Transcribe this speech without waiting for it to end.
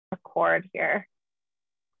record here.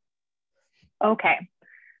 Okay,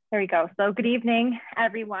 there we go. So good evening,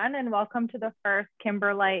 everyone, and welcome to the first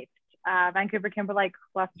Vancouver Kimberlite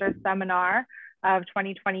Cluster Seminar of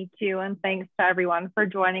 2022. And thanks to everyone for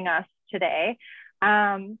joining us today.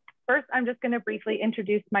 First, I'm just going to briefly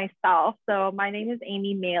introduce myself. So my name is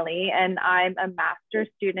Amy Maley, and I'm a master's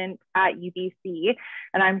student at UBC,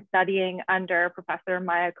 and I'm studying under Professor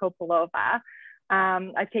Maya Kopylova.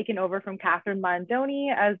 I've taken over from Catherine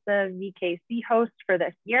Mondoni as the VKC host for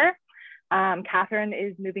this year. Catherine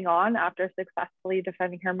is moving on after successfully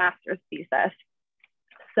defending her master's thesis.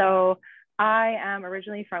 So I am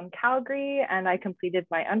originally from Calgary, and I completed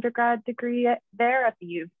my undergrad degree there at the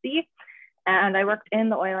U of C. And I worked in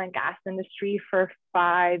the oil and gas industry for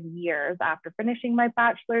 5 years after finishing my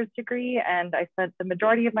bachelor's degree. And I spent the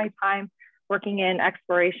majority of my time working in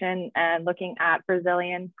exploration and looking at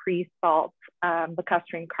Brazilian pre-salt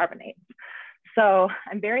lacustrine carbonates. So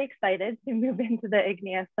I'm very excited to move into the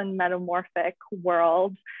igneous and metamorphic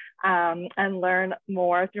world and learn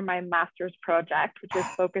more through my master's project, which is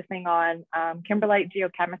focusing on kimberlite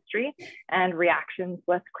geochemistry and reactions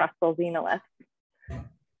with crustal xenoliths.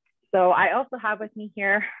 So I also have with me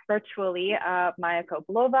here virtually Maya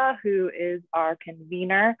Kopylova, who is our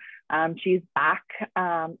convener. She's back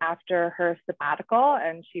after her sabbatical,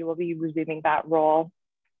 and she will be resuming that role.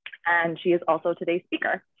 And she is also today's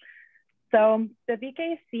speaker. So the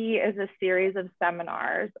VKC is a series of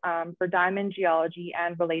seminars for diamond geology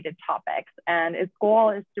and related topics. And its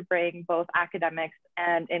goal is to bring both academics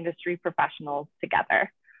and industry professionals together.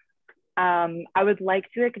 I would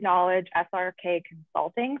like to acknowledge SRK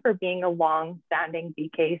Consulting for being a long-standing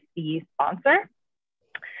VKC sponsor.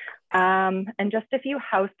 And just a few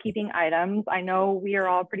housekeeping items. I know we are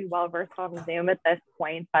all pretty well versed on Zoom at this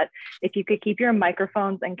point, but if you could keep your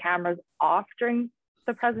microphones and cameras off during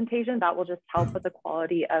the presentation, that will just help with the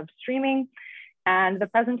quality of streaming. And the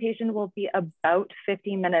presentation will be about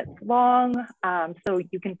 50 minutes long. So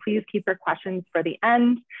you can please keep your questions for the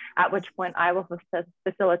end, at which point I will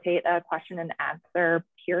facilitate a question and answer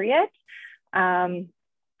period. And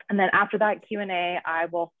then after that Q&A, I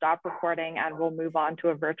will stop recording and we'll move on to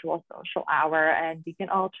a virtual social hour, and we can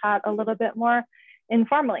all chat a little bit more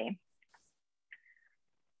informally.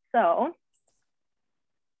 So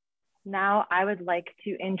now I would like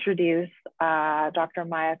to introduce Dr.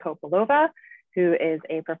 Maya Kopylova, who is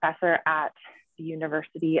a professor at the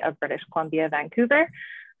University of British Columbia, Vancouver.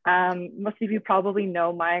 Most of you probably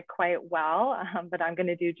know Maya quite well, but I'm going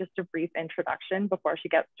to do just a brief introduction before she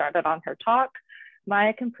gets started on her talk.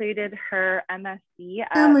 Maya completed her MSc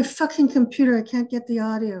at... my fucking computer, I can't get the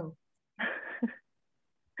audio.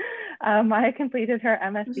 Maya completed her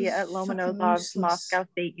MSc at Lomonosov Moscow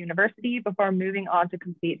State University before moving on to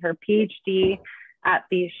complete her PhD at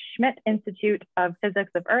the Schmidt Institute of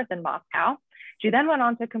Physics of Earth in Moscow. She then went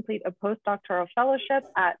on to complete a postdoctoral fellowship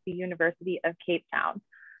at the University of Cape Town.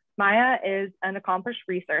 Maya is an accomplished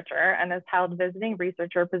researcher and has held visiting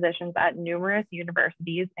researcher positions at numerous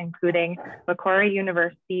universities, including Macquarie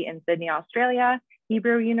University in Sydney, Australia,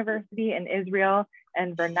 Hebrew University in Israel,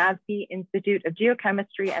 and Vernadsky Institute of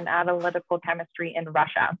Geochemistry and Analytical Chemistry in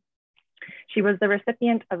Russia. She was the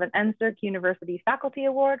recipient of an NSERC University Faculty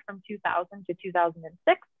Award from 2000 to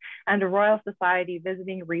 2006 and a Royal Society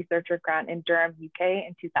Visiting Researcher Grant in Durham, UK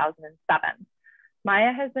in 2007.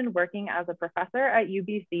 Maya has been working as a professor at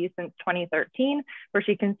UBC since 2013, where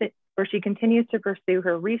she continues to pursue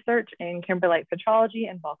her research in kimberlite petrology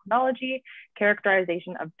and volcanology,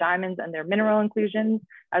 characterization of diamonds and their mineral inclusions,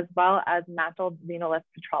 as well as mantle xenolith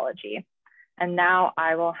petrology. And now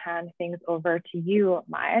I will hand things over to you,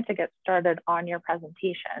 Maya, to get started on your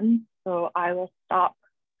presentation. So I will stop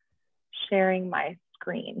sharing my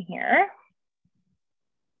screen here.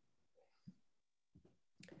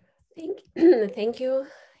 Thank you,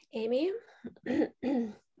 Amy.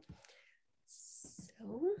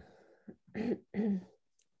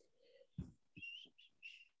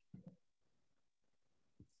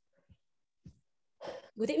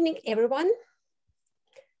 Good evening, everyone.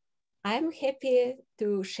 I'm happy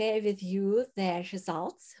to share with you the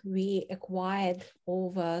results we acquired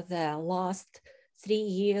over the last 3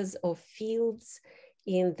 years of fields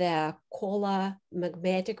in the Kola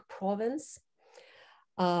Magmatic Province.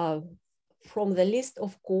 From the list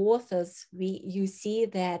of co-authors, you see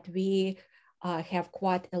that we have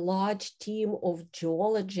quite a large team of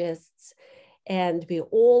geologists, and we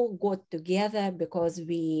all got together because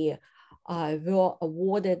we were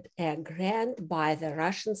awarded a grant by the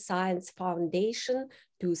Russian Science Foundation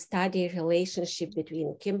to study relationship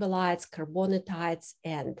between kimberlites, carbonatites,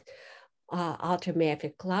 and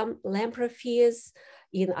ultramorphic lamprophyres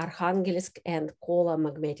in Archangelsk and Kola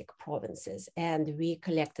magmatic provinces. And we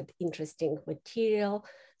collected interesting material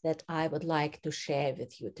that I would like to share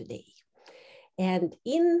with you today. And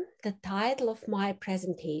in the title of my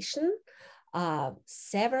presentation,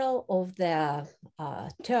 several of the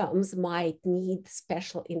terms might need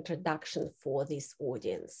special introduction for this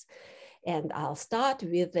audience. And I'll start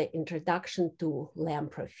with the introduction to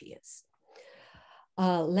lamprophyres.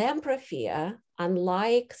 Lamprophyre,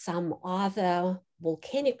 unlike some other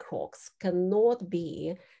volcanic rocks, cannot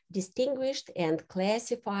be distinguished and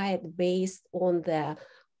classified based on the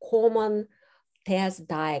common test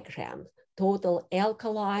diagram, total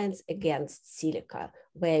alkalines against silica,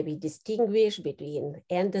 where we distinguish between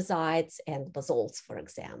andesites and basalts, for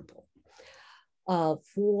example.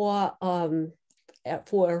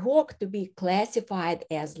 For a rock to be classified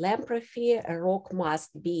as lamprophyre, a rock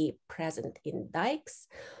must be present in dykes,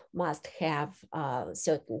 must have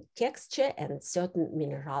certain texture and certain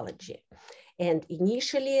mineralogy. And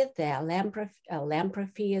initially, the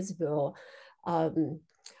lamprophyres were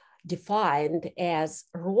defined as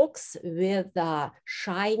rocks with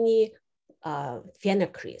shiny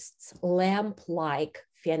phenocrysts, lamp-like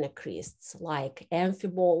phenocrysts like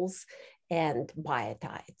amphiboles and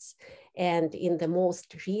biotites. And in the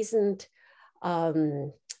most recent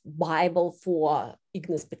Bible for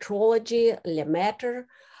igneous petrology, Lemaitre,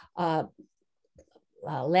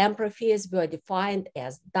 lamprophyres were defined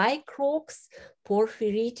as dyke rocks,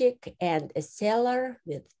 porphyritic and acellar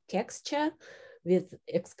with texture, with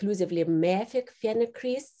exclusively mafic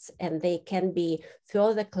phenocrysts, and they can be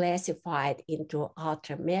further classified into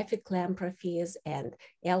ultramafic lamprophyres and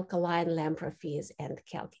alkaline lamprophyres and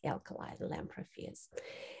calc-alkaline lamprophyres.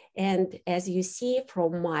 And as you see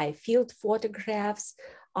from my field photographs,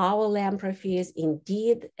 our lamprophyres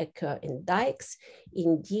indeed occur in dykes,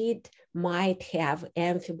 indeed might have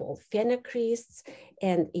amphibole phenocrysts,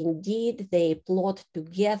 and indeed they plot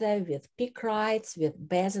together with picrites, with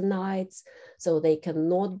basanites, so they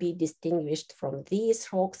cannot be distinguished from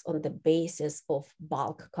these rocks on the basis of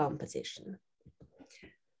bulk composition.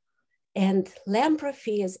 And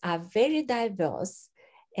lamprophyres are very diverse,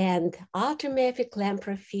 and ultramafic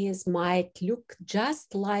lamprophyres might look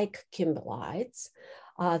just like kimberlites.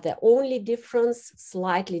 The only difference,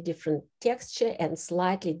 slightly different texture and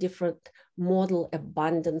slightly different model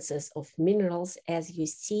abundances of minerals, as you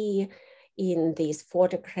see in these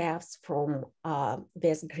photographs from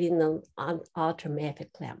West Greenland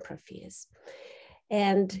ultramafic lamprophyres.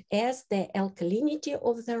 And as the alkalinity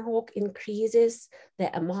of the rock increases,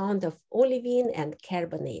 the amount of olivine and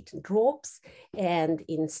carbonate drops. And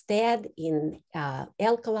instead, in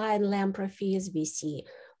alkaline lamprophyres, we see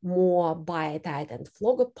more biotite and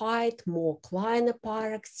phlogopite, more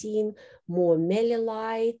clinopyroxene, more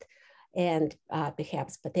melilite, and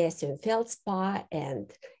perhaps potassium feldspar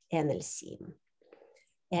and analcime.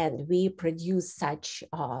 And we produce such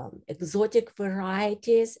exotic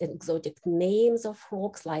varieties and exotic names of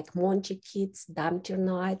rocks like montichites,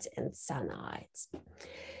 dampternites, and sanites.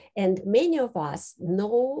 And many of us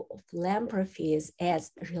know of lamprophyres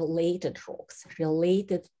as related rocks,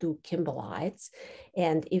 related to kimberlites.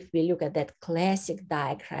 And if we look at that classic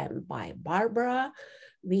diagram by Barbara,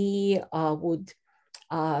 we would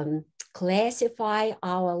classify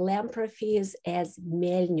our lamprophyres as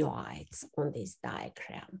melnoites on this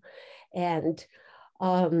diagram. And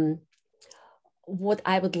what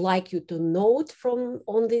I would like you to note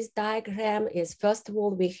on this diagram is, first of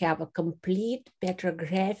all, we have a complete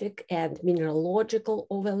petrographic and mineralogical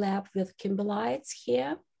overlap with kimberlites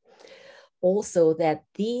here. Also, that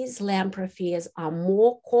these lamprophyres are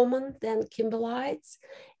more common than kimberlites,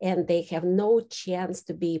 and they have no chance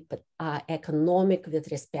to be economic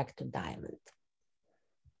with respect to diamond.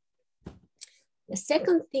 The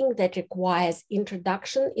second thing that requires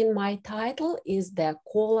introduction in my title is the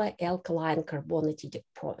Kola Alkaline Carbonatitic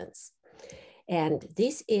Province. And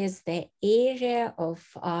this is the area of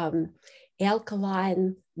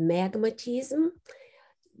alkaline magmatism,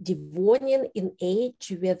 Devonian in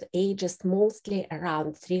age, with ages mostly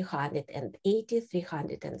around 380,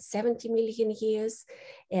 370 million years.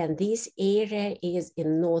 And this area is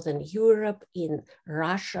in Northern Europe, in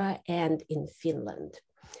Russia, and in Finland.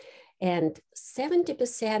 And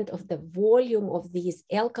 70% of the volume of these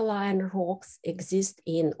alkaline rocks exist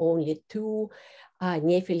in only two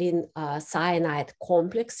nepheline cyanide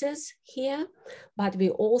complexes here. But we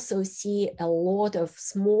also see a lot of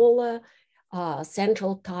smaller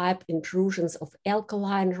central type intrusions of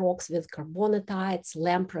alkaline rocks with carbonatites,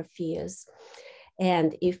 lamprophyres.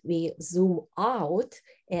 And if we zoom out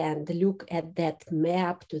and look at that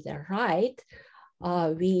map to the right,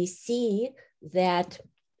 we see that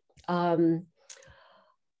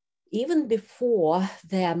even before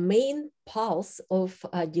the main pulse of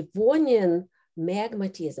Devonian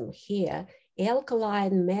magmatism here,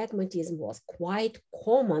 alkaline magmatism was quite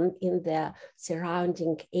common in the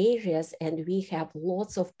surrounding areas, and we have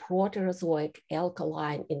lots of Proterozoic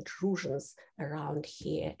alkaline intrusions around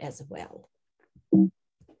here as well.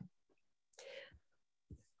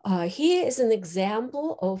 Here is an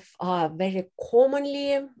example of very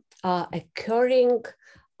commonly occurring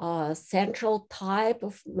central type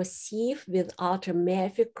of massif with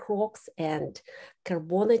ultramafic rocks and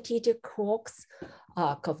carbonatitic rocks,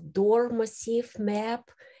 Kovdor massif map.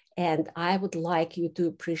 And I would like you to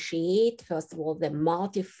appreciate, first of all, the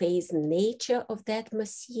multi-phase nature of that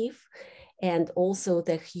massif, and also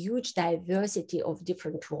the huge diversity of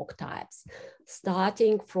different rock types,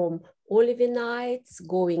 starting from olivinites,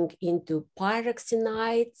 going into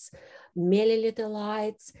pyroxenites,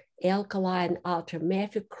 melilitholites, alkaline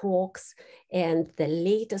ultramafic rocks, and the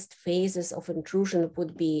latest phases of intrusion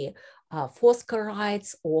would be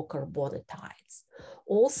phosphorites or carbonatites.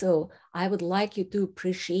 Also, I would like you to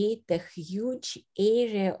appreciate the huge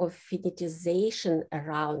area of finitization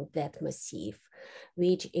around that massif,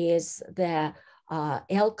 which is the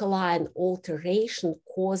alkaline alteration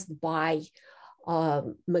caused by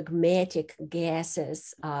magmatic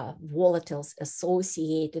gases, volatiles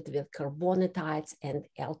associated with carbonatites and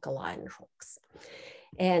alkaline rocks.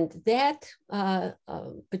 And that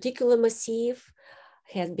particular massif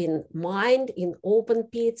has been mined in open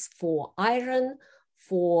pits for iron,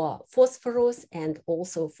 for phosphorus, and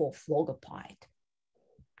also for phlogopite.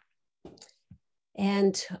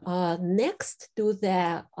 And next to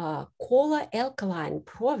the Kola Alkaline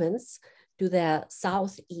Province, to the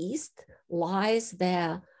southeast, lies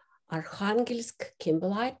the Archangelsk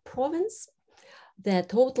Kimberlite Province. The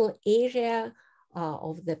total area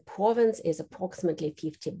of the province is approximately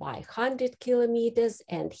 50 by 100 kilometers.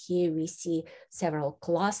 And here we see several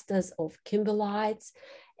clusters of kimberlites,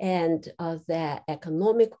 and the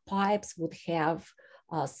economic pipes would have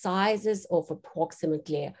sizes of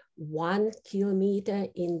approximately 1 kilometer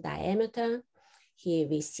in diameter. Here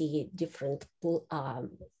we see different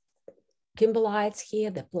kimberlites here,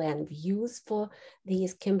 the plan views for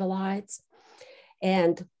these kimberlites.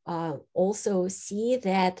 And also see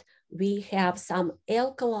that we have some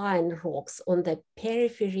alkaline rocks on the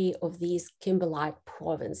periphery of these kimberlite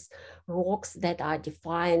province, rocks that are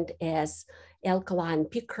defined as alkaline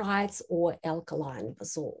picrites or alkaline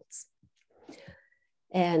basalts.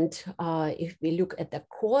 And if we look at the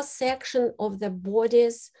cross section of the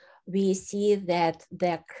bodies, we see that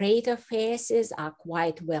the crater faces are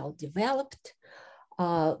quite well developed.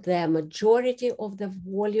 The majority of the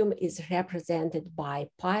volume is represented by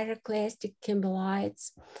pyroclastic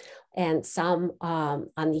kimberlites, and some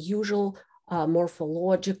unusual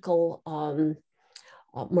morphological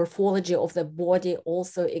morphology of the body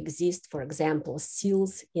also exists, for example,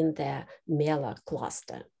 seals in the Mela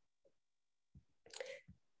cluster.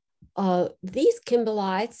 These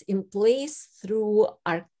kimberlites in place through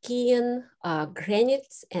Archean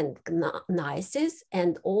granites and gneisses,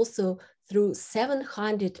 and also through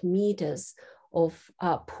 700 meters of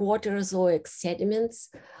Proterozoic sediments,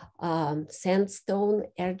 sandstone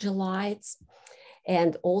argillites,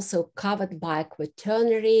 and also covered by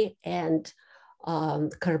quaternary and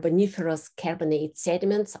carboniferous carbonate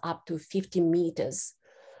sediments up to 50 meters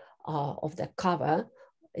of the cover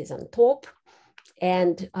is on top.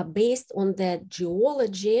 And based on the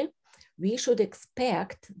geology, we should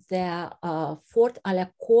expect the Fort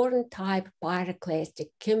Alacorn type pyroclastic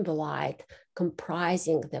kimberlite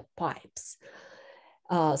comprising the pipes.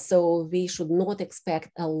 So we should not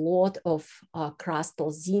expect a lot of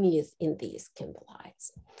crustal zenith in these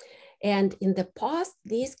kimberlites. And in the past,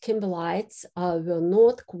 these kimberlites were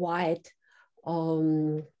not quite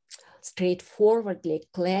straightforwardly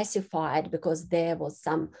classified, because there was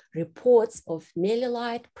some reports of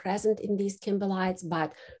melilite present in these kimberlites,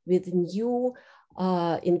 but with new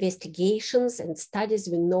investigations and studies,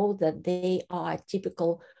 we know that they are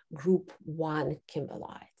typical group 1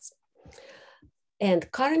 kimberlites.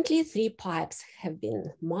 And currently 3 pipes have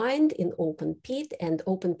been mined in open pit, and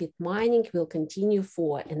open pit mining will continue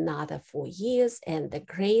for another 4 years, and the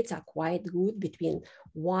grades are quite good, between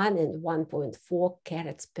 1 and 1.4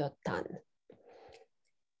 carats per ton.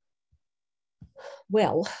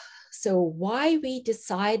 Well, so why we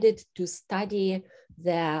decided to study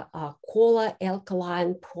the Kola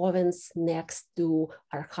Alkaline Province next to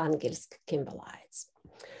Archangelsk Kimberlites?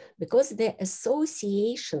 Because the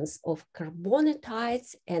associations of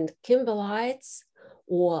carbonatites and kimberlites,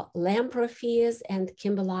 or lamprophyres and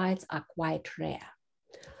kimberlites, are quite rare.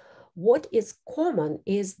 What is common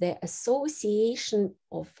is the association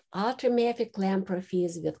of ultramafic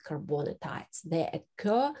lamprophyres with carbonatites. They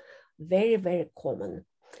occur very, very common,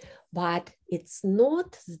 but it's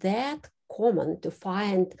not that common to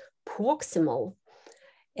find proximal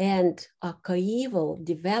and a coeval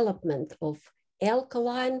development of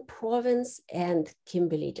alkaline province and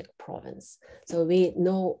kimberlitic province. So we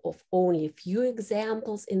know of only a few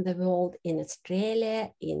examples in the world, in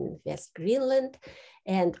Australia, in West Greenland,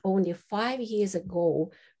 and only 5 years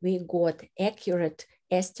ago, we got accurate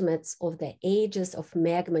estimates of the ages of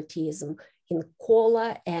magmatism in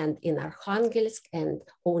Kola and in Archangelsk, and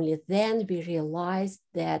only then we realized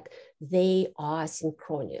that they are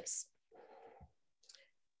synchronous.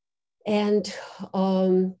 And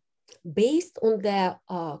based on the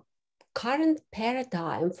current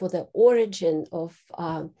paradigm for the origin of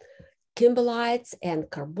kimberlites and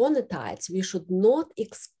carbonatites, we should not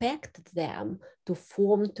expect them to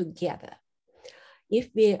form together. If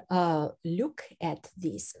we look at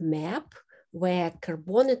this map, where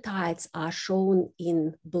carbonatites are shown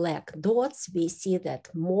in black dots, we see that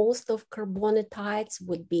most of carbonatites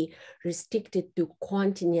would be restricted to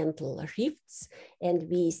continental rifts. And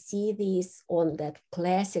we see this on that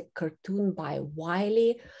classic cartoon by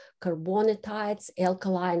Wiley, carbonatites,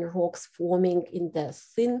 alkaline rocks forming in the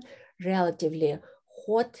thin, relatively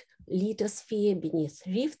hot lithosphere beneath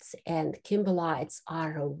rifts, and kimberlites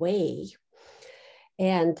are away.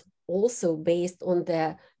 And also based on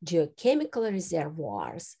the geochemical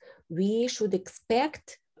reservoirs, we should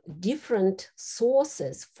expect different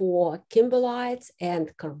sources for kimberlites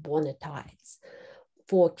and carbonatites.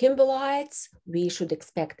 For kimberlites, we should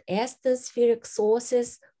expect asthenspheric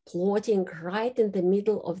sources plotting right in the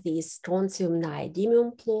middle of the strontium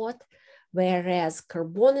neodymium plot, whereas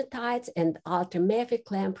carbonatites and ultramafic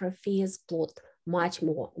lamprophyres plot much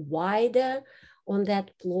more wider on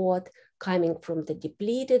that plot, coming from the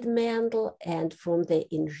depleted mantle and from the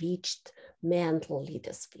enriched mantle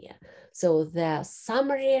lithosphere. So the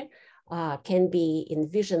summary can be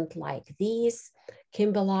envisioned like this: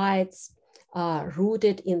 kimberlites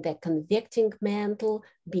rooted in the convecting mantle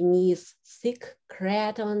beneath thick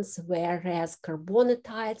cratons, whereas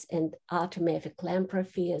carbonatites and ultramafic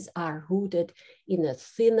lamprophyres are rooted in a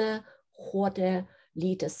thinner, hotter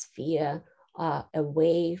lithosphere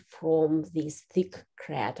away from these thick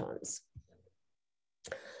cratons.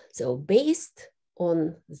 So based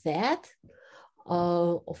on that,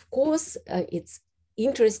 of course, it's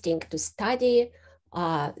interesting to study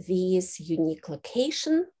this unique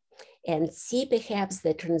location and see perhaps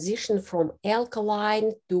the transition from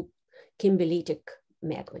alkaline to kimberlitic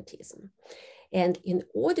magmatism. And in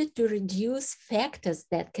order to reduce factors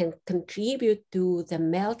that can contribute to the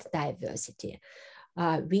melt diversity,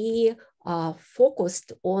 we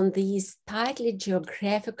focused on this tightly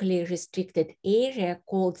geographically restricted area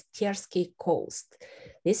called Tersky Coast.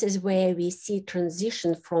 This is where we see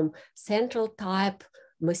transition from central type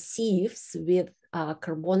massifs with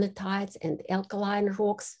carbonatites and alkaline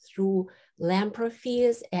rocks through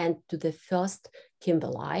lamprophyres and to the first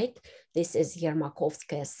kimberlite. This is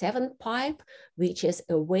Yermakovskaya 7 pipe, which is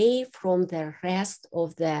away from the rest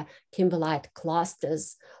of the kimberlite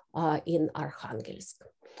clusters in Archangelsk.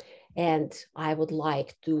 And I would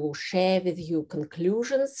like to share with you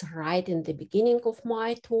conclusions right in the beginning of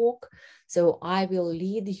my talk. So I will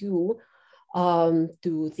lead you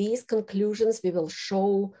to these conclusions. We will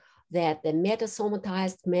show that the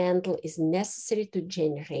metasomatized mantle is necessary to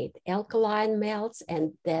generate alkaline melts,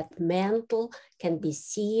 and that mantle can be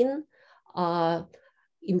seen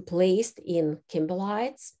emplaced in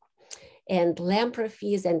kimberlites. And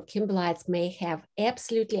lamprophyres and kimberlites may have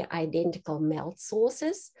absolutely identical melt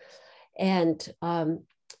sources. And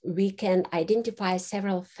we can identify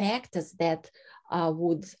several factors that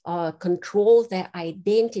would control the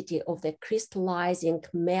identity of the crystallizing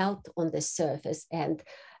melt on the surface, and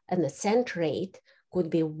an ascent rate could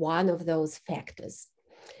be one of those factors.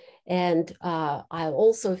 And I'll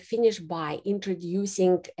also finish by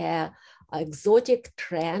introducing an exotic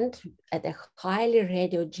trend at a highly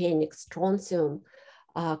radiogenic strontium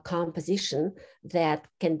composition that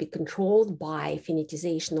can be controlled by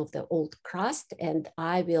finitization of the old crust. And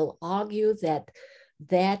I will argue that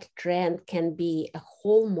that trend can be a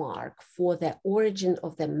hallmark for the origin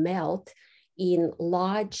of the melt in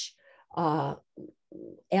large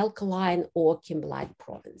alkaline or kimberlite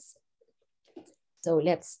province. So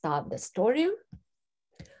let's start the story.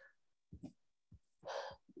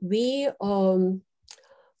 We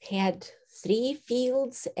had 3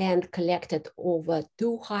 fields and collected over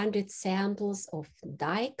 200 samples of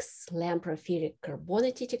dykes, lamprophyric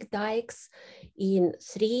carbonatitic dykes, in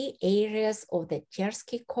 3 areas of the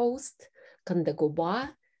Tersky coast, Kandaguba,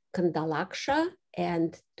 Kandalaksha,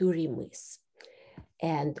 and Turimys,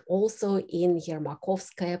 and also in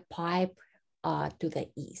Yermakovskaya pipe to the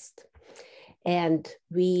east. And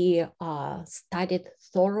we studied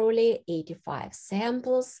thoroughly 85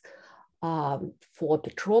 samples for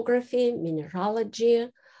petrography, mineralogy,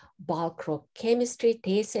 bulk rock chemistry,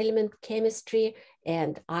 trace element chemistry,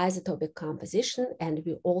 and isotopic composition. And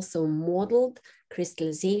we also modeled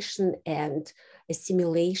crystallization and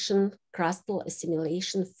assimilation, crustal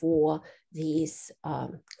assimilation for these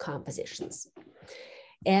compositions.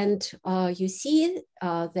 And you see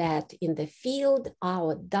that in the field,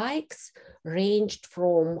 our dykes ranged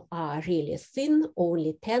from really thin,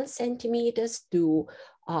 only 10 centimeters, to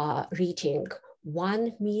reaching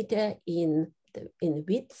 1 meter in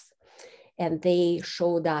width. And they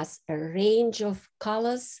showed us a range of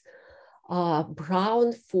colors,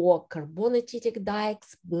 brown for carbonatitic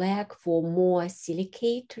dykes, black for more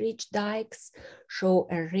silicate-rich dykes, show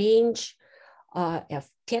a range of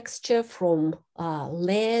texture from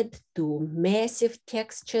lead to massive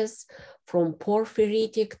textures, from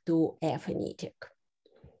porphyritic to aphanitic.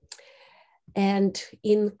 And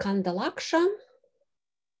in Kandalaksha,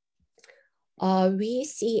 we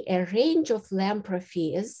see a range of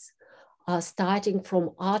lamprophyres, starting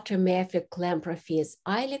from ultramafic lamprophyres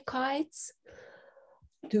ilikites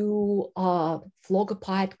to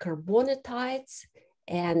phlogopite carbonatites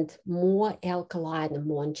and more alkaline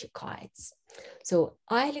monchikites. So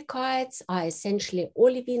ilikites are essentially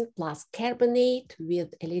olivine plus carbonate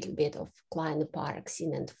with a little bit of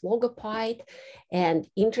clinopyroxene and phlogopite. And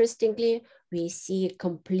interestingly, we see a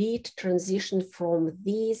complete transition from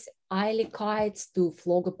these ilikites to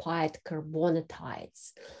phlogopite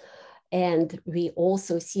carbonatites. And we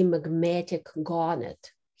also see magmatic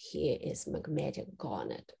garnet. Here is magmatic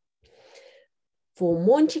garnet. For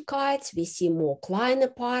monchikites, we see more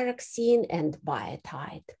clinopyroxene and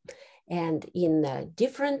biotite. And in a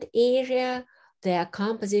different area, their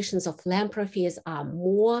compositions of lamprophyres are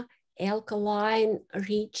more alkaline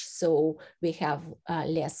rich. So we have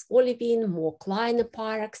less olivine, more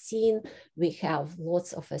clinopyroxene. We have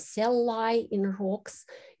lots of acelluli in rocks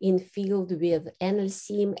in field with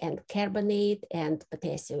analcime and carbonate and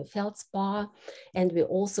potassium feldspar. And we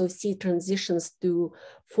also see transitions to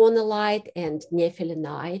phonolite and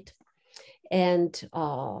nephelinite. And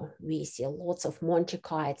we see lots of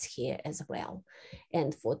monchikites here as well.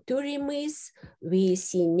 And for Turimys, we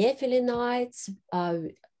see nephelinites,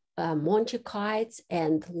 monchikites,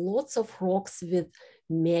 and lots of rocks with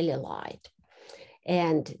melilite.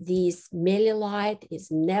 And this melilite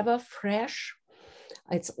is never fresh.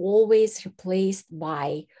 It's always replaced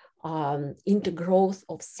by intergrowth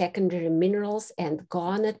of secondary minerals, and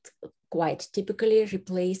garnet quite typically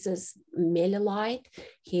replaces melilite.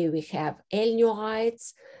 Here we have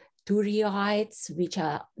elnioites, turjaites, which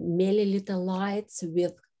are melilitholites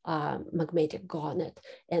with magmatic garnet,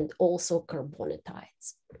 and also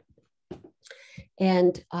carbonatites.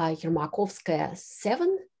 And Yermakovskaya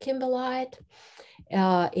 7 kimberlite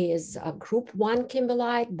is a group 1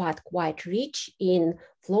 kimberlite, but quite rich in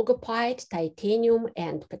phlogopite, titanium,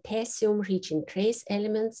 and potassium, rich in trace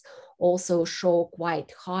elements, also show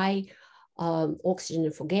quite high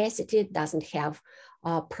oxygen fugacity, doesn't have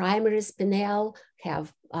primary spinel,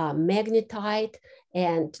 have magnetite,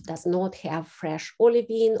 and does not have fresh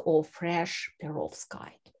olivine or fresh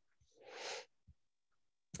perovskite.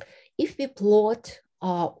 If we plot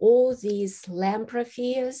all these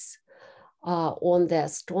lamprophyres on the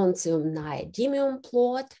strontium neodymium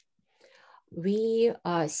plot, we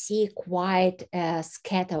see quite a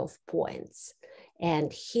scatter of points.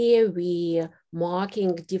 And here we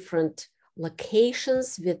marking different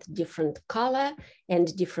locations with different color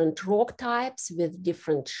and different rock types with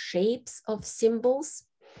different shapes of symbols.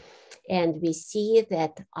 And we see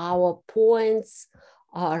that our points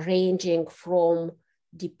are ranging from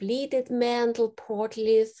depleted mantle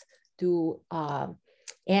protolith to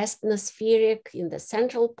asthenospheric in the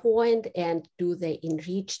central point and to the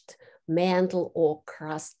enriched mantle or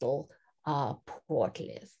crustal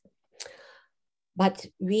protolith. But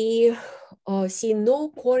we see no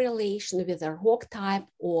correlation with the rock type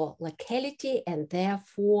or locality, and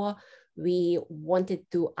therefore we wanted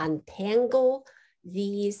to untangle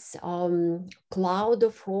these cloud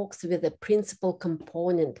of rocks with a principal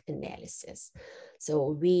component analysis.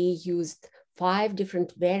 So we used 5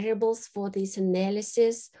 different variables for this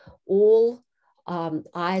analysis, all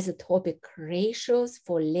isotopic ratios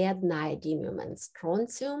for lead, neodymium, and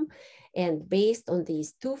strontium. And based on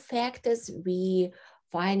these two factors, we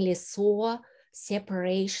finally saw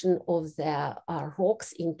separation of the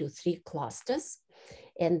rocks into 3 clusters.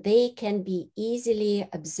 And they can be easily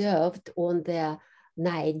observed on the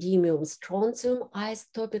neodymium-strontium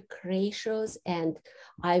isotopic ratios. And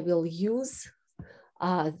I will use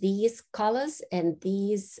these colors and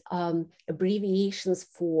these abbreviations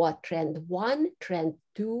for trend 1, trend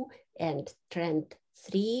 2, and trend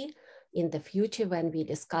 3 in the future when we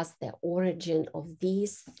discuss the origin of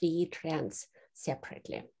these 3 trends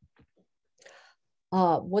separately.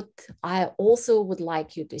 What I also would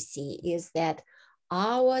like you to see is that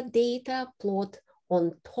our data plot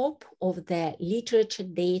on top of the literature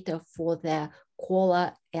data for the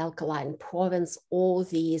Kola Alkaline Province, all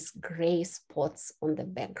these gray spots on the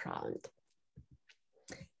background.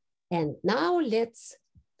 And now let's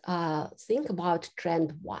think about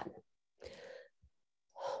trend 1.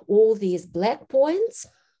 All these black points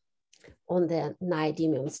on the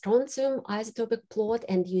neodymium-strontium isotopic plot,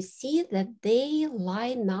 and you see that they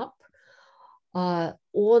line up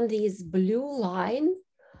on this blue line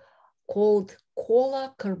called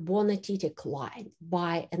Kola Carbonatitic line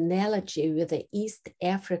by analogy with the East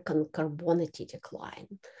African Carbonatitic line.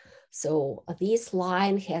 So this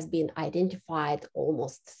line has been identified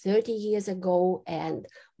almost 30 years ago and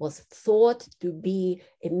was thought to be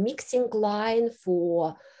a mixing line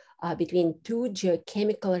for between 2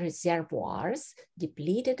 geochemical reservoirs,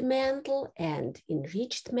 depleted mantle and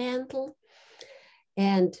enriched mantle.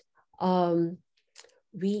 And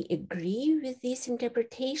we agree with this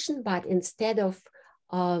interpretation, but instead of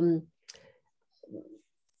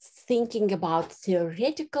thinking about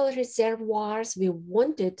theoretical reservoirs, we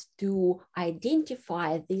wanted to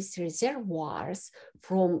identify these reservoirs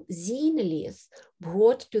from xenoliths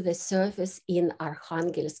brought to the surface in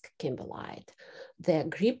Archangelsk Kimberlite. The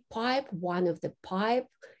grip pipe, one of the pipes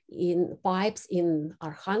in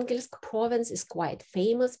Archangelsk Province, is quite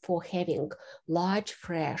famous for having large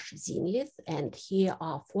fresh xenoliths, and here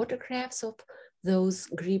are photographs of those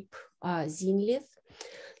grip xenoliths.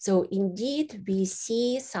 So indeed, we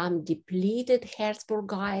see some depleted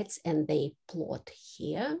Herzbergites, and they plot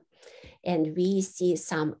here. And we see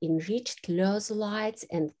some enriched leucolites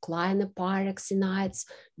and clinopyroxenites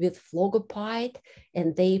with phlogopite,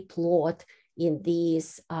 and they plot in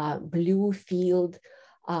this blue field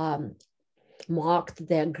marked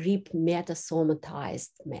the grip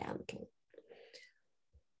metasomatized mantle.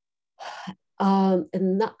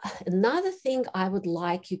 Another thing I would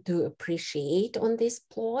like you to appreciate on this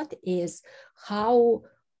plot is how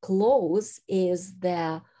close is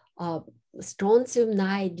the strontium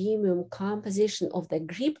neodymium composition of the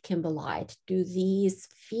grip kimberlite to this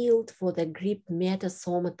field for the grip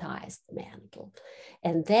metasomatized mantle.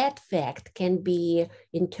 And that fact can be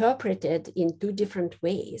interpreted in 2 different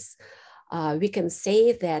ways. We can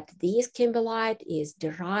say that this kimberlite is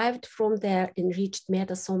derived from the enriched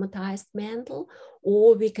metasomatized mantle,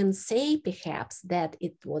 or we can say perhaps that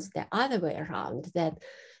it was the other way around, that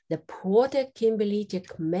the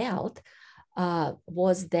proto-kimberlitic melt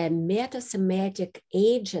was the metasomatic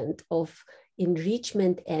agent of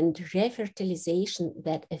enrichment and refertilization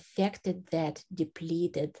that affected that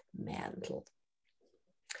depleted mantle.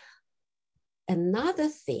 Another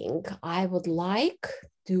thing I would like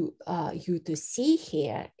to, you to see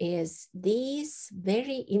here is this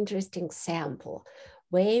very interesting sample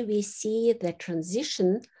where we see the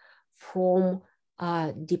transition from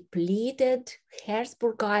depleted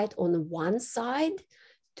Herzbergite on one side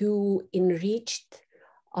to enriched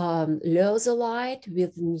leucolite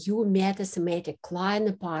with new metasomatic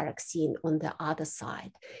clinopyroxene on the other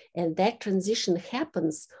side. And that transition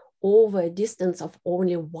happens over a distance of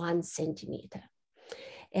only 1 centimeter.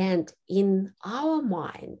 And in our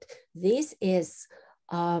mind, this is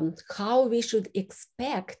how we should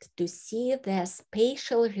expect to see the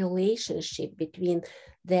spatial relationship between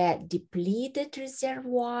the depleted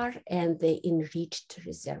reservoir and the enriched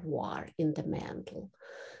reservoir in the mantle.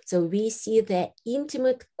 So we see the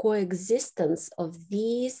intimate coexistence of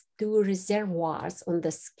these 2 reservoirs on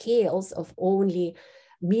the scales of only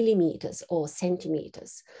millimeters or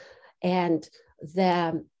centimeters. And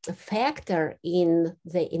the factor in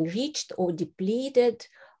the enriched or depleted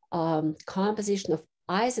composition of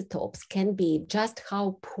isotopes can be just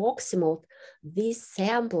how proximal this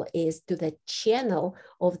sample is to the channel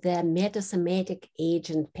of the metasomatic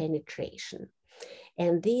agent penetration.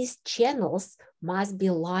 And these channels must be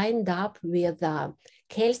lined up with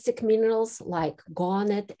calcic minerals like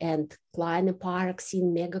garnet and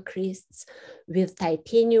clinopyroxene megacrysts, with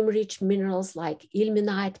titanium-rich minerals like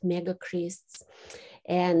ilmenite megacrysts,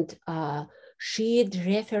 and Sheet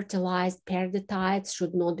refertilized peridotite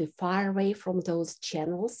should not be far away from those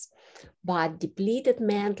channels, but depleted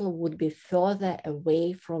mantle would be further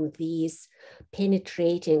away from these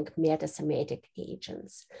penetrating metasomatic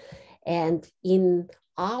agents. And in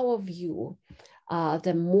our view,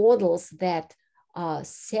 the models that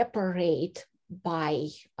separate by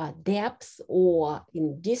depth or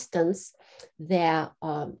in distance the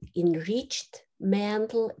enriched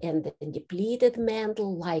mantle and the depleted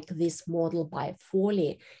mantle, like this model by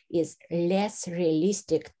Foley, is less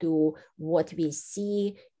realistic to what we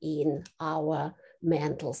see in our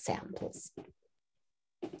mantle samples.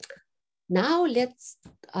 Now let's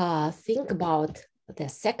think about the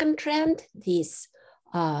second trend, these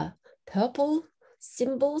purple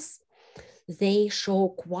symbols. They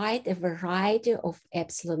show quite a variety of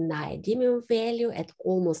epsilon neodymium value at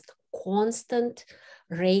almost constant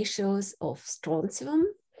ratios of strontium.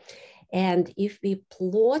 And if we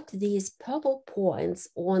plot these purple points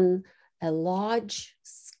on a large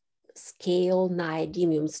scale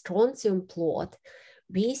neodymium strontium plot,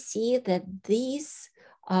 we see that these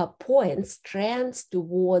points trend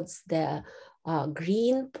towards the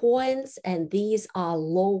green points, and these are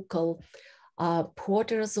local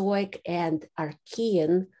Proterozoic and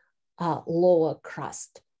Archean lower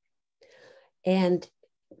crust. And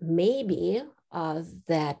maybe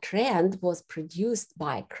the trend was produced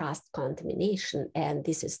by crust contamination, and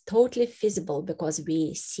this is totally feasible because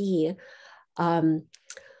we see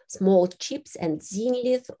small chips and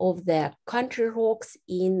xenolith of the country rocks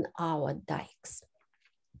in our dykes.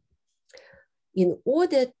 In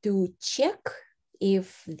order to check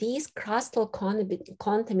if this crustal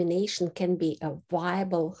contamination can be a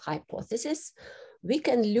viable hypothesis, we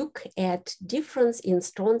can look at difference in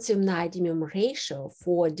strontium neodymium ratio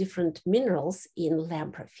for different minerals in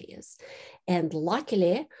Lamprophyres. And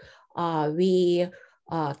luckily, we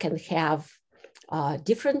can have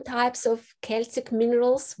different types of calcic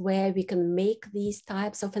minerals where we can make these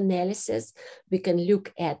types of analysis. We can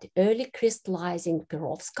look at early crystallizing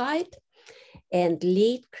perovskite and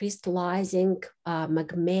late crystallizing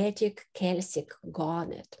magmatic calcic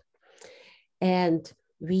garnet. And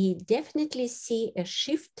we definitely see a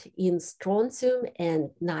shift in strontium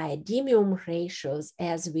and neodymium ratios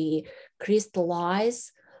as we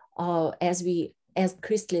crystallize, as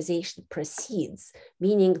crystallization proceeds,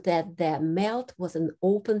 meaning that the melt was an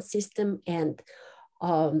open system and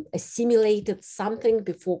assimilated something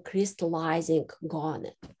before crystallizing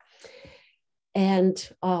garnet. And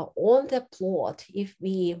on the plot, if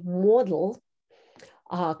we model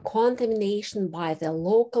contamination by the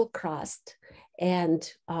local crust and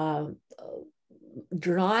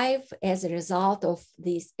drive as a result of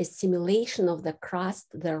this assimilation of the crust,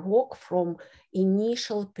 the rock from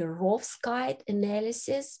initial perovskite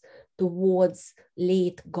analysis towards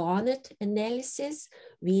late garnet analysis,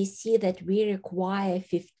 we see that we require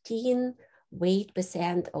 15% weight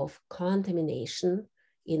of contamination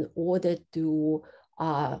in order to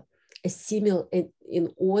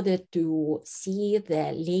in order to see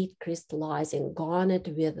the late crystallizing garnet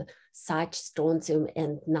with such strontium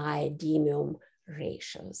and neodymium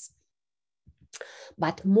ratios.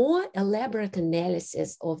 But more elaborate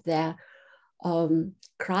analysis of the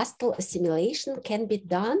crustal assimilation can be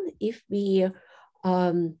done if we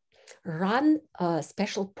run a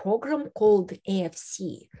special program called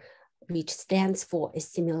AFC, which stands for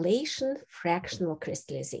assimilation fractional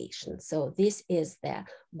crystallization. So this is the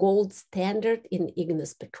gold standard in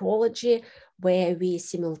igneous petrology, where we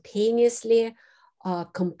simultaneously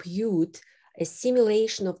compute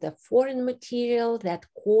assimilation of the foreign material that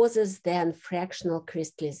causes then fractional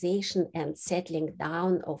crystallization and settling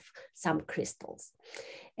down of some crystals.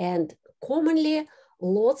 And commonly,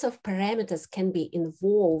 lots of parameters can be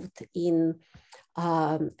involved in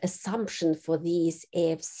assumption for these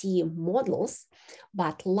AFC models,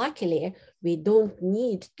 but luckily we don't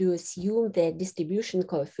need to assume the distribution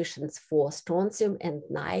coefficients for strontium and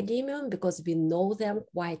neodymium because we know them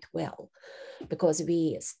quite well, because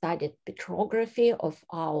we studied petrography of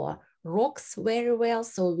our rocks very well,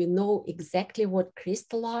 so we know exactly what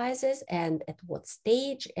crystallizes and at what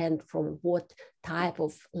stage and from what type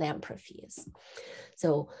of Lamprophyres.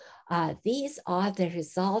 So these are the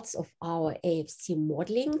results of our AFC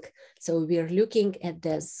modeling. So we're looking at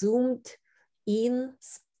the zoomed in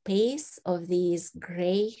space of this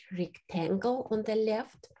gray rectangle on the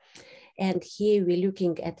left. And here we're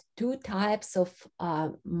looking at two types of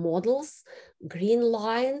models, green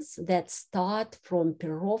lines that start from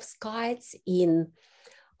perovskites in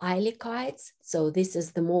ilikites. So this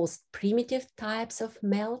is the most primitive types of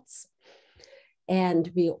melts. And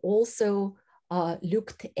we also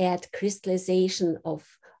looked at crystallization of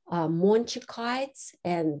monchichites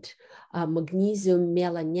and magnesium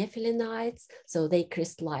melanephelinites. So they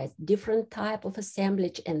crystallize different type of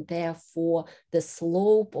assemblage, and therefore the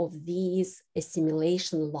slope of these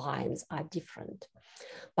assimilation lines are different.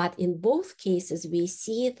 But in both cases, we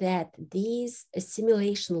see that these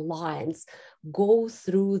assimilation lines go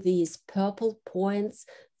through these purple points.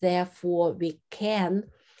 Therefore, we can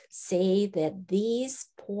say that these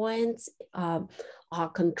points are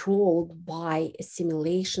controlled by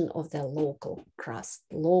assimilation of the local crust,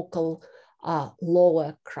 local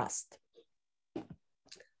lower crust.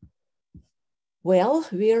 Well,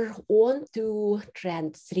 we're on to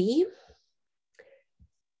trend 3.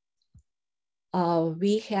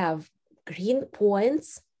 We have green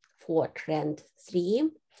points for trend 3,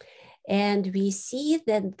 and we see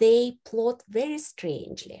that they plot very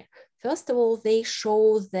strangely. First of all, they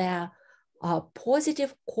show the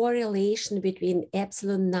positive correlation between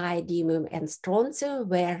epsilon neodymium and strontium,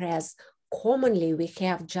 whereas commonly we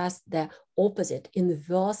have just the opposite,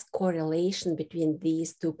 inverse correlation between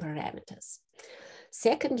these two parameters.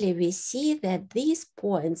 Secondly, we see that these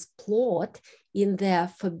points plot in the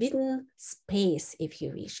forbidden space, if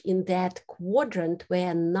you wish, in that quadrant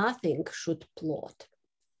where nothing should plot.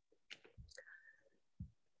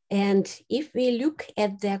 And if we look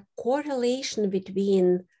at the correlation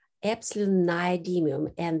between epsilon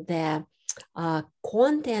neodymium and the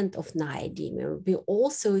content of neodymium, we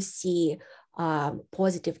also see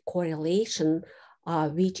positive correlation,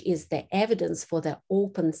 which is the evidence for the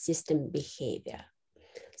open system behavior.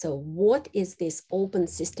 So what is this open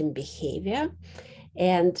system behavior?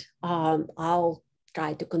 And I'll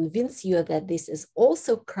try to convince you that this is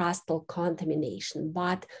also crustal contamination,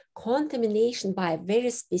 but contamination by a very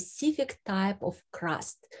specific type of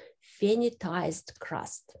crust, phenitized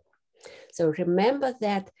crust. So remember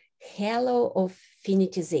that halo of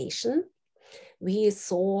phenitization we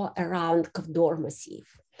saw around Kavdor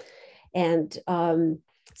Massif. And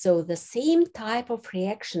so the same type of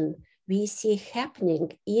reaction we see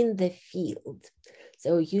happening in the field.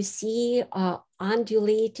 So you see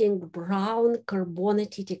undulating brown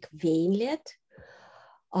carbonatitic veinlet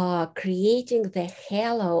creating the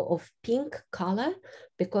halo of pink color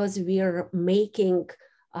because we are making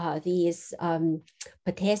these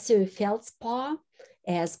potassium feldspar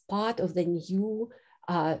as part of the new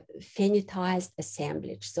phenitized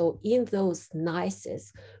assemblage. So in those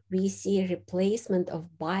gneisses, we see replacement of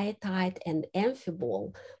biotite and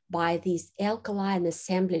amphibole by this alkaline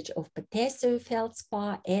assemblage of potassium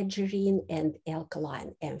feldspar, agerine, and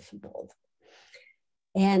alkaline amphibole.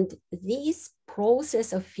 And this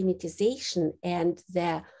process of phenitization and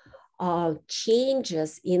the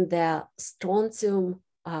changes in the strontium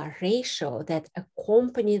ratio that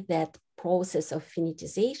accompany that process of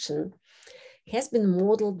phenitization has been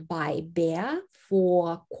modeled by Baer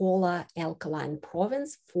for Kola Alkaline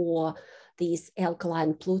Province for this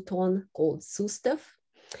alkaline pluton called Sustav.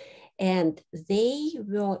 And they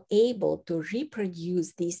were able to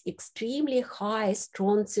reproduce these extremely high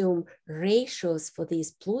strontium ratios for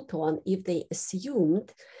this pluton if they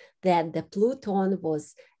assumed that the pluton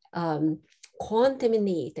was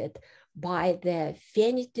contaminated by the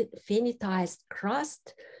phenitized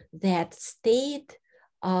crust that stayed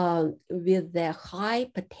with the high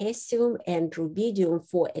potassium and rubidium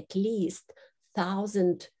for at least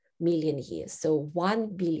 1,000 million years, so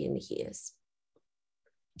 1 billion years.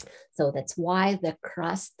 So that's why the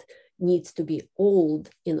crust needs to be old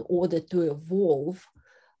in order to evolve,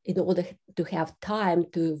 in order to have time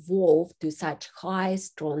to evolve to such high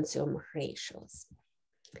strontium ratios.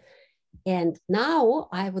 And now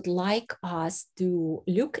I would like us to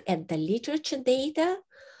look at the literature data.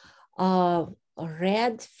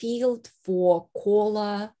 Red field for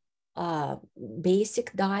Kola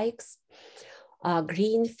basic dykes,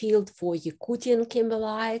 green field for Yakutian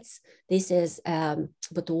kimberlites. This is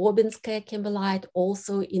Botolobinskaya kimberlite,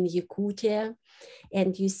 also in Yakutia.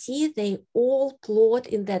 And you see they all plot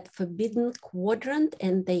in that forbidden quadrant,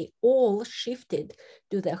 and they all shifted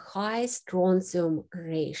to the high strontium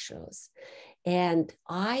ratios. And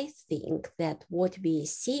I think that what we're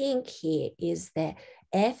seeing here is the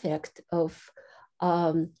effect of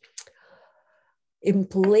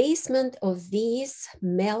emplacement of these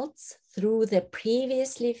melts through the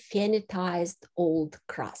previously phenitized old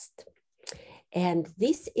crust. And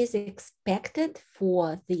this is expected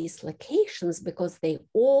for these locations because they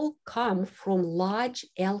all come from large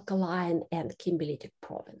alkaline and kimberlitic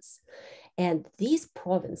province. And these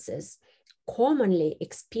provinces commonly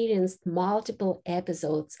experienced multiple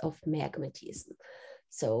episodes of magmatism.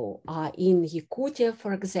 So in Yakutia,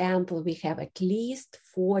 for example, we have at least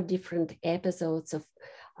 4 different episodes of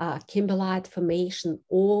kimberlite formation,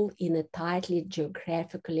 all in a tightly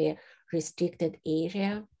geographically restricted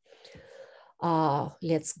area.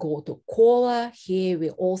 Let's go to Kola. Here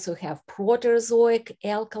we also have Proterozoic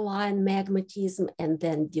alkaline magmatism and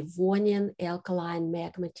then Devonian alkaline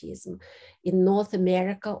magmatism. In North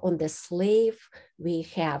America, on the Slave, we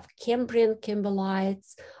have Cambrian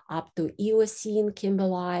kimberlites up to Eocene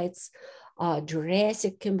kimberlites,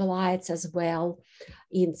 Jurassic kimberlites as well.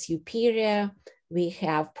 In Superior, we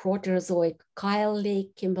have Proterozoic Kyle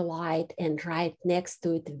Lake kimberlite, and right next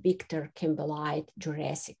to it, Victor kimberlite,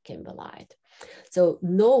 Jurassic kimberlite. So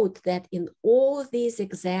note that in all these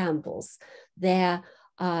examples, the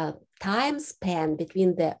time span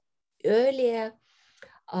between the earlier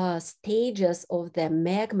stages of the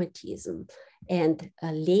magmatism and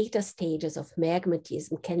later stages of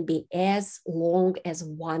magmatism can be as long as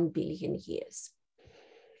 1 billion years.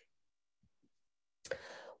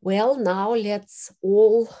 Well, now let's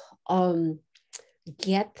all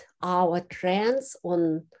get our trends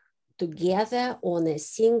together on a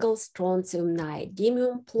single strontium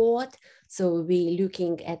neodymium plot. So we're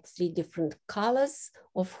looking at 3 different colors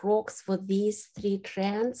of rocks for these 3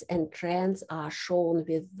 trends, and trends are shown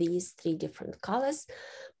with these 3 different colors.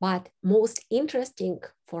 But most interesting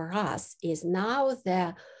for us is now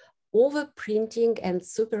the overprinting and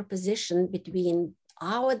superposition between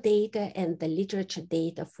our data and the literature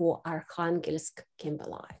data for Archangelsk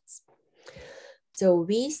kimberlites. So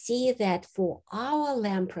we see that for our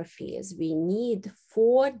lamprophyres, we need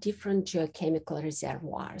 4 different geochemical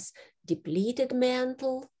reservoirs: depleted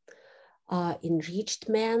mantle, enriched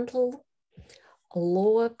mantle,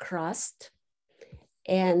 lower crust,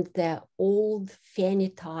 and the old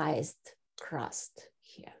phenitized crust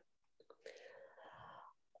here.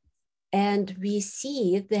 And we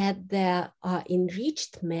see that the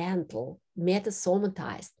enriched mantle,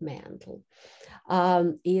 metasomatized mantle,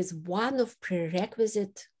 is one of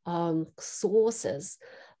prerequisite sources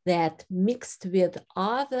that mixed with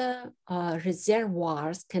other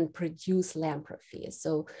reservoirs can produce lamprophyres.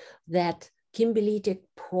 So that Kimberlite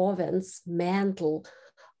Province mantle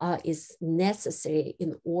is necessary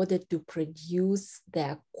in order to produce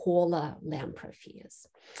the Kola lamprophyres.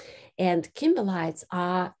 And kimberlites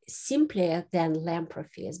are simpler than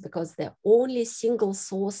lamprophyres because they're only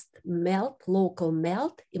single-sourced melt, local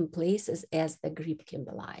melt in places as the grip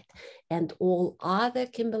kimberlite. And all other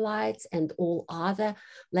kimberlites and all other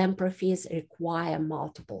lamprophyres require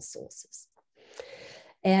multiple sources.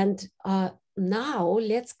 And now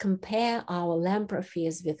let's compare our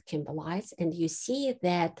lamprophyres with kimberlites, and you see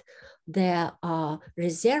that the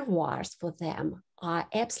reservoirs for them are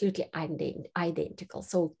absolutely identical.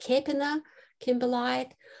 So Kepina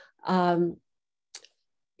kimberlite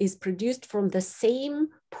is produced from the same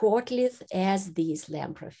protolith as these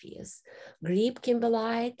lamprophyres. Grip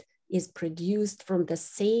kimberlite is produced from the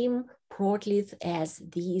same protolith as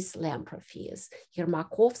these lamprophyres.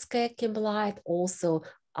 Yermakovskaya kimberlite also,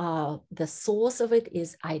 the source of it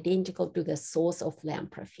is identical to the source of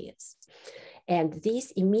lamprophyres. And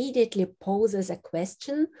this immediately poses a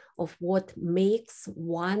question of what makes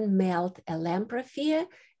one melt a lamprophyre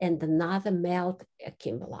and another melt a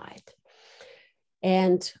kimberlite.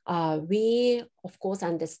 And we, of course,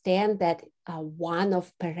 understand that one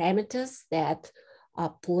of parameters that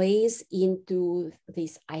plays into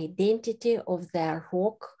this identity of the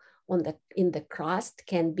rock in the crust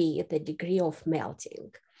can be the degree of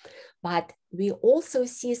melting. But we also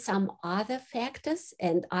see some other factors,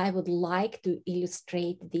 and I would like to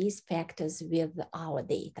illustrate these factors with our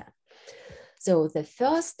data. So the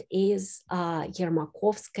first is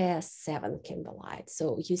Yermakovskaya 7 kimberlite.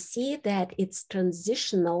 So you see that it's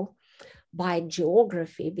transitional by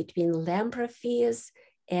geography between lamprophyres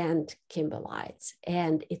and kimberlites.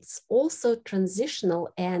 And it's also transitional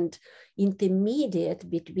and intermediate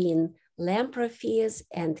between lamprophyres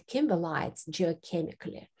and kimberlites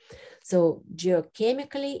geochemically. So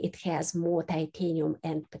geochemically, it has more titanium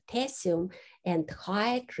and potassium and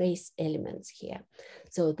higher trace elements here.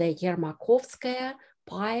 So the Yermakovskaya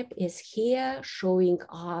pipe is here showing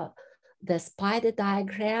the spider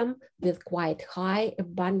diagram with quite high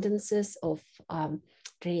abundances of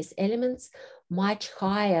trace elements, much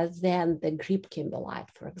higher than the grip kimberlite,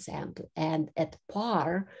 for example, and at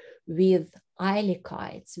par with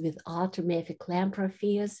ilikites, with ultramafic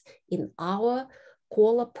lamprophyres in our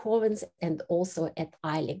Kola province and also at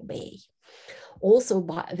Ilik Bay. Also,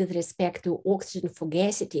 with respect to oxygen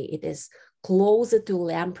fugacity, it is closer to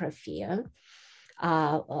lamprophyre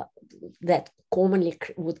that commonly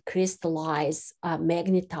would crystallize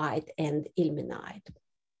magnetite and ilmenite.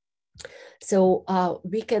 So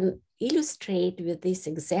we can illustrate with this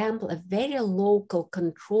example a very local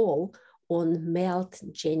control on melt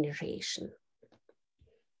generation.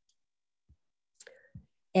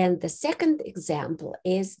 And the second example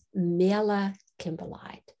is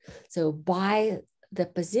kimberlite. So by the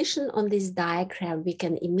position on this diagram, we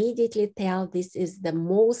can immediately tell this is the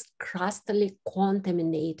most crustally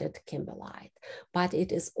contaminated kimberlite, but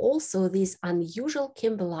it is also this unusual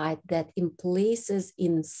kimberlite that in places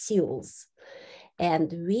in seals.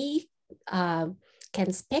 And we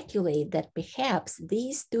can speculate that perhaps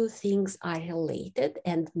these two things are related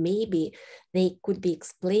and maybe they could be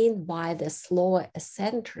explained by the slower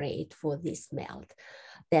ascent rate for this melt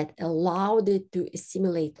that allowed it to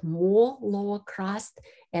assimilate more lower crust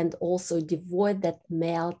and also devoid that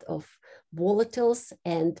melt of volatiles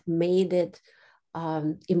and made it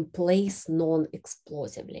in place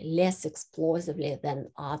non-explosively, less explosively than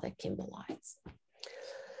other kimberlites.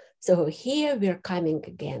 So here we're coming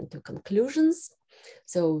again to conclusions.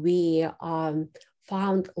 So we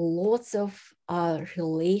found lots of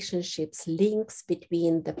relationships, links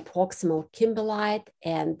between the proximal kimberlite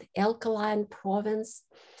and alkaline province.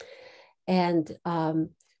 And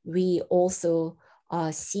we also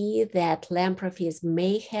see that lamprophyres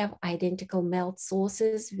may have identical melt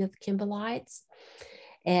sources with kimberlites.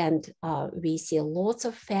 And we see lots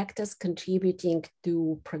of factors contributing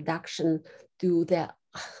to production, to the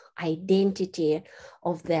identity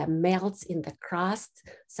of the melts in the crust,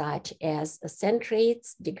 such as ascent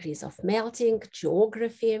rates, degrees of melting,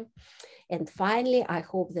 geography. And finally, I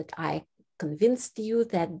hope that I convinced you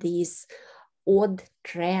that this odd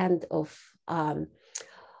trend of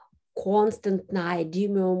constant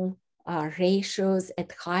neodymium ratios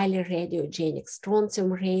at highly radiogenic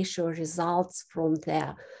strontium ratio results from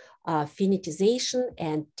the finitization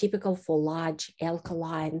and typical for large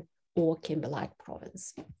alkaline or kimberlite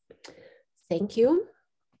province. Thank you.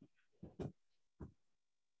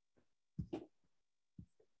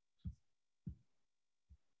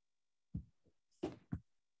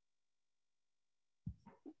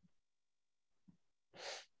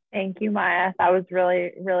 Thank you, Maya. That was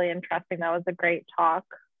really, really interesting. That was a great talk.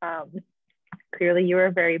 Clearly you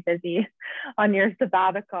were very busy on your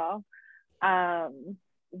sabbatical.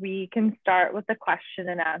 We can start with the question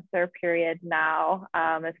and answer period now.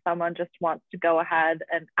 If someone just wants to go ahead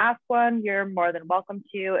and ask one, you're more than welcome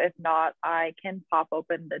to. If not, I can pop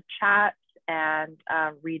open the chat and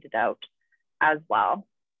read it out as well.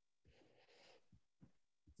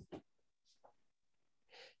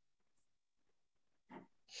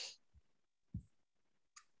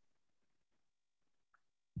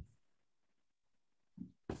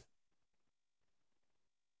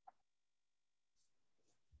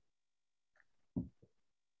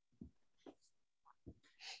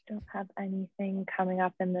 Don't have anything coming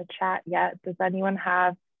up in the chat yet. Does anyone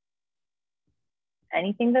have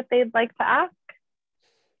anything that they'd like to ask?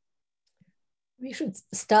 We should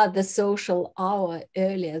start the social hour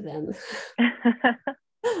earlier then.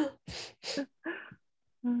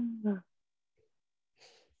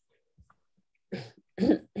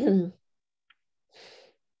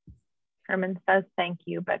 Herman says thank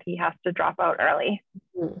you, but he has to drop out early.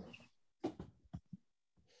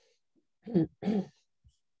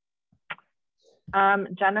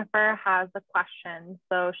 Jennifer has a question.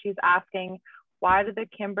 So she's asking, why do the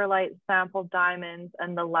kimberlite sample diamonds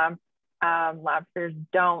and the lamprophyres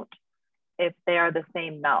don't if they are the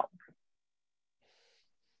same melt?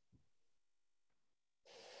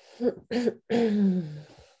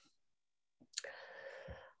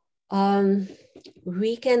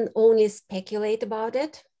 We can only speculate about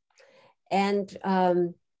it. And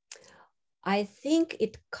I think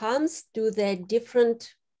it comes to the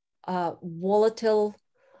different volatile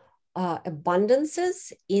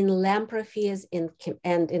abundances in lamprophyres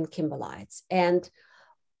and in kimberlites. And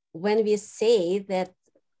when we say that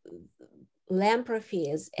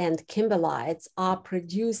lamprophyres and kimberlites are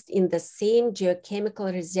produced in the same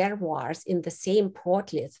geochemical reservoirs in the same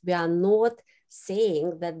protlith, we are not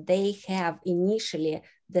saying that they have initially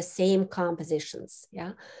the same compositions,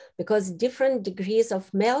 yeah? Because different degrees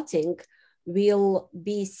of melting will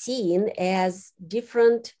be seen as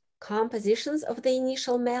different compositions of the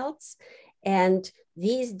initial melts, and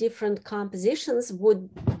these different compositions would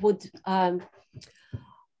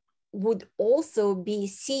also be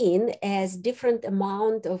seen as different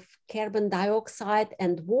amount of carbon dioxide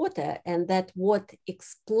and water, and that what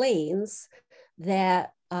explains the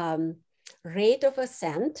rate of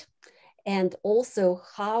ascent and also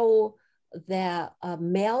how the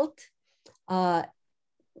melt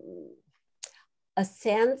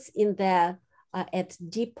ascends in the at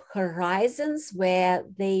deep horizons where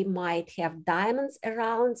they might have diamonds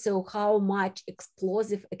around. So how much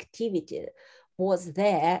explosive activity was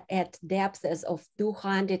there at depths of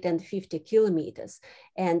 250 kilometers.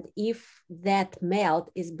 And if that melt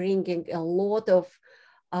is bringing a lot of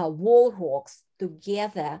wall rocks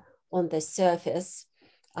together on the surface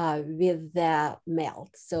with the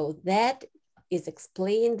melt. So that is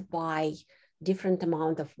explained by different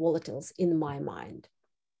amount of volatiles in my mind.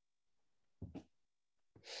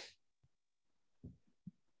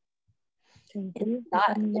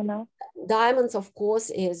 Diamonds, of course,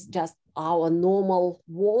 is just our normal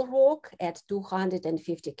wall rock at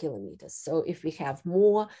 250 kilometers. So if we have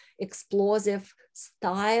more explosive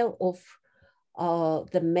style of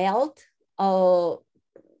the melt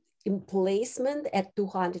emplacement at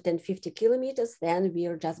 250 kilometers, then we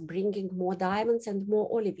are just bringing more diamonds and more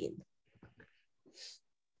olivine.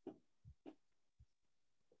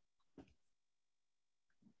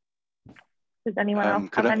 Does anyone else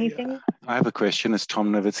have anything? I have a question. It's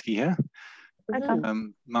Tom Novitsky here.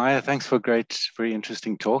 Maya, thanks for a great, very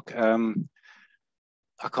interesting talk. I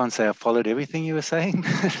can't say I followed everything you were saying,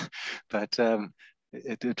 but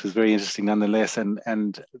it was very interesting nonetheless.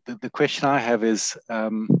 And the question I have is,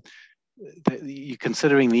 you're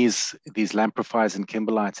considering these lamprophyres and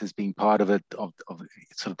kimberlites as being part of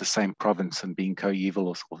sort of the same province and being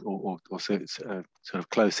coeval or sort of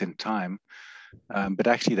close in time. But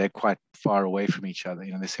actually they're quite far away from each other.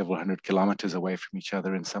 You know, they're several hundred kilometers away from each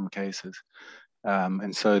other in some cases.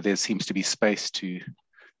 And so there seems to be space to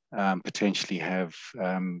potentially have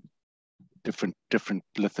different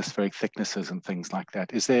lithospheric thicknesses and things like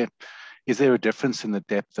that. Is there a difference in the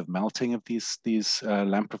depth of melting of these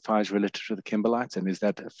lamprophyres relative to the kimberlites? And is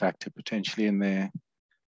that a factor potentially in their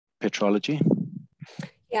petrology?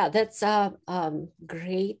 Yeah, that's a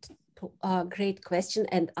great question,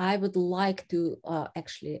 and I would like to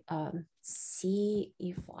actually see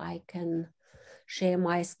if I can share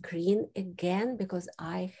my screen again, because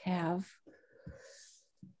I have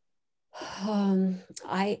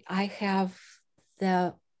I have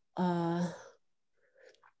the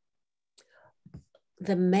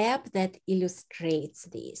map that illustrates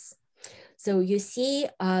this. So you see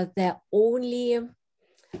the only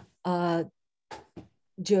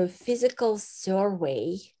geophysical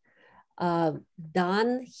survey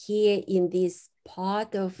done here in this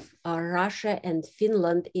part of Russia and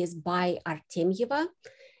Finland is by Artemyeva.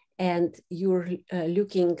 And you're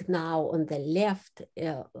looking now on the left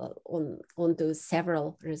onto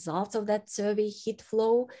several results of that survey: heat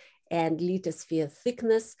flow and lithosphere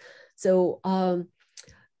thickness. So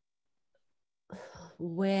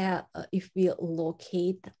where, if we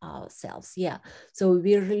locate ourselves, yeah. So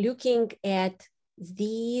we're looking at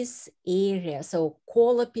these areas. So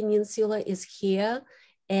Kola Peninsula is here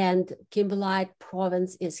and Kimberlite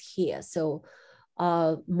Province is here. So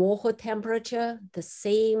Moho temperature, the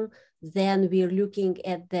same. Then we're looking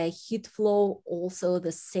at the heat flow, also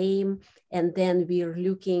the same. And then we're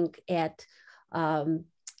looking at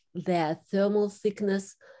the thermal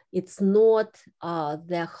thickness. It's not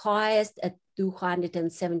the highest at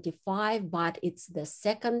 275, but it's the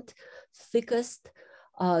second thickest,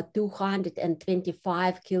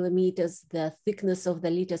 225 kilometers, the thickness of the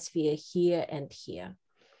lithosphere here and here.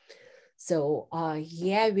 So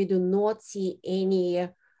yeah, we do not see any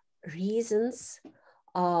reasons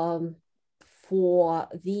for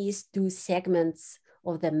these two segments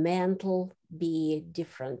of the mantle be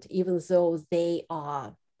different, even though they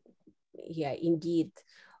are, yeah, indeed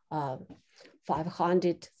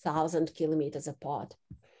 500,000 kilometers apart.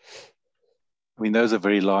 I mean, those are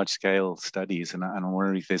very large scale studies, and I'm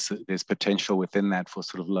wondering if there's potential within that for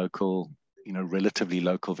sort of local, you know, relatively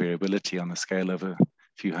local variability on the scale of a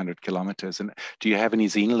few hundred kilometers. And do you have any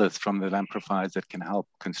xenoliths from the lamprophyres that can help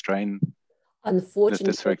constrain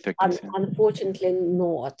Unfortunately, thickness? unfortunately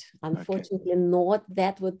not. Unfortunately not.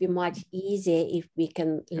 That would be much easier if we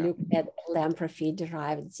can look at lamprophyre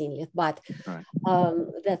derived xenolith. But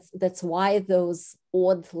that's why those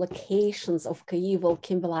odd locations of coeval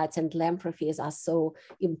kimberlites and lamprophyres are so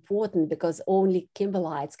important, because only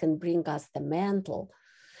kimberlites can bring us the mantle.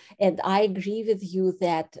 And I agree with you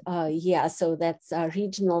that, yeah, so that's a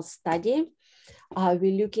regional study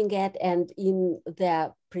we're looking at, and in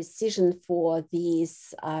the precision for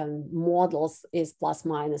these models is plus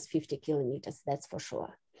minus 50 kilometers, that's for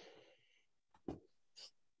sure.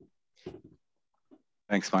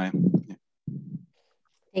 Thanks, Maya.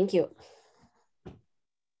 Thank you.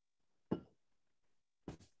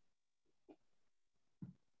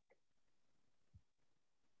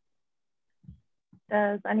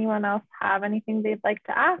 Does anyone else have anything they'd like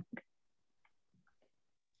to ask?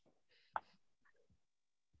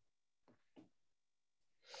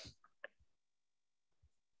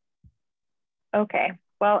 Okay,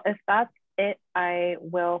 well, if that's it, I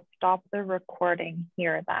will stop the recording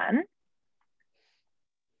here then.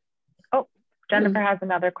 Oh, Jennifer has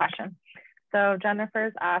another question. So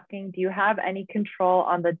Jennifer's asking, do you have any control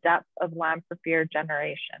on the depth of Lamprophyre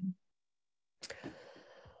generation?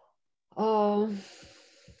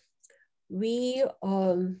 We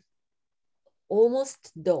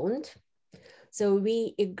almost don't. So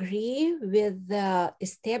we agree with the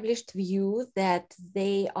established view that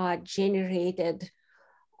they are generated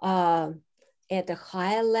at a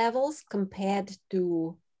higher levels compared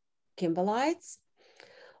to kimberlites,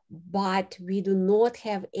 but we do not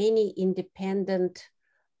have any independent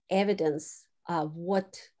evidence of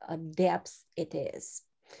what depth it is.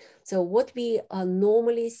 So what we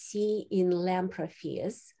normally see in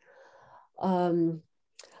lamprophyres,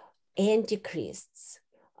 anticrysts,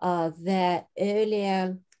 the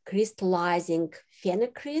earlier crystallizing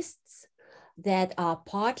phenocrysts that are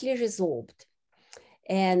partly resorbed.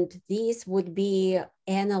 And these would be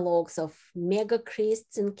analogs of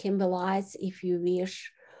megacrysts in kimberlites, if you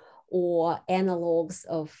wish, or analogs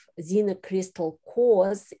of xenocrystal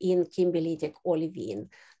cores in kimberlitic olivine.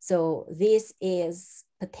 So this is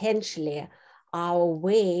potentially our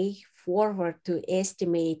way forward to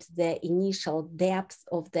estimate the initial depth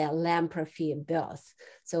of the lamprophyre birth.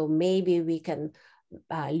 So maybe we can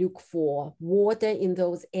look for water in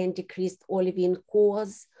those anticryst olivine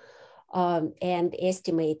cores and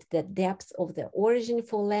estimate the depth of the origin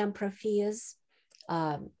for lamprophyres.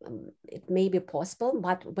 It may be possible,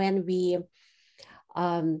 but when we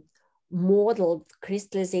modeled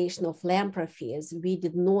crystallization of lamprophyres, we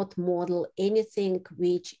did not model anything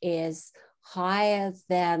which is higher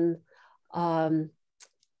than, let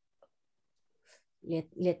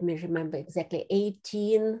me remember exactly,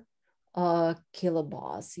 18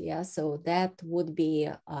 kilobars. Yeah, so that would be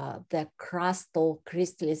the crustal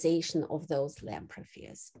crystallization of those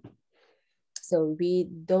lamprophyres. So we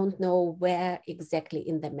don't know where exactly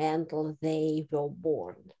in the mantle they were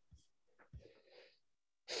born.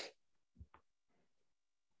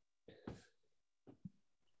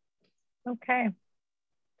 Okay.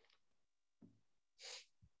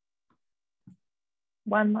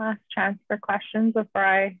 One last chance for questions before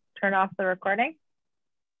I turn off the recording.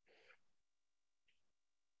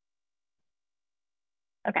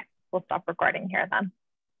 Okay, we'll stop recording here then.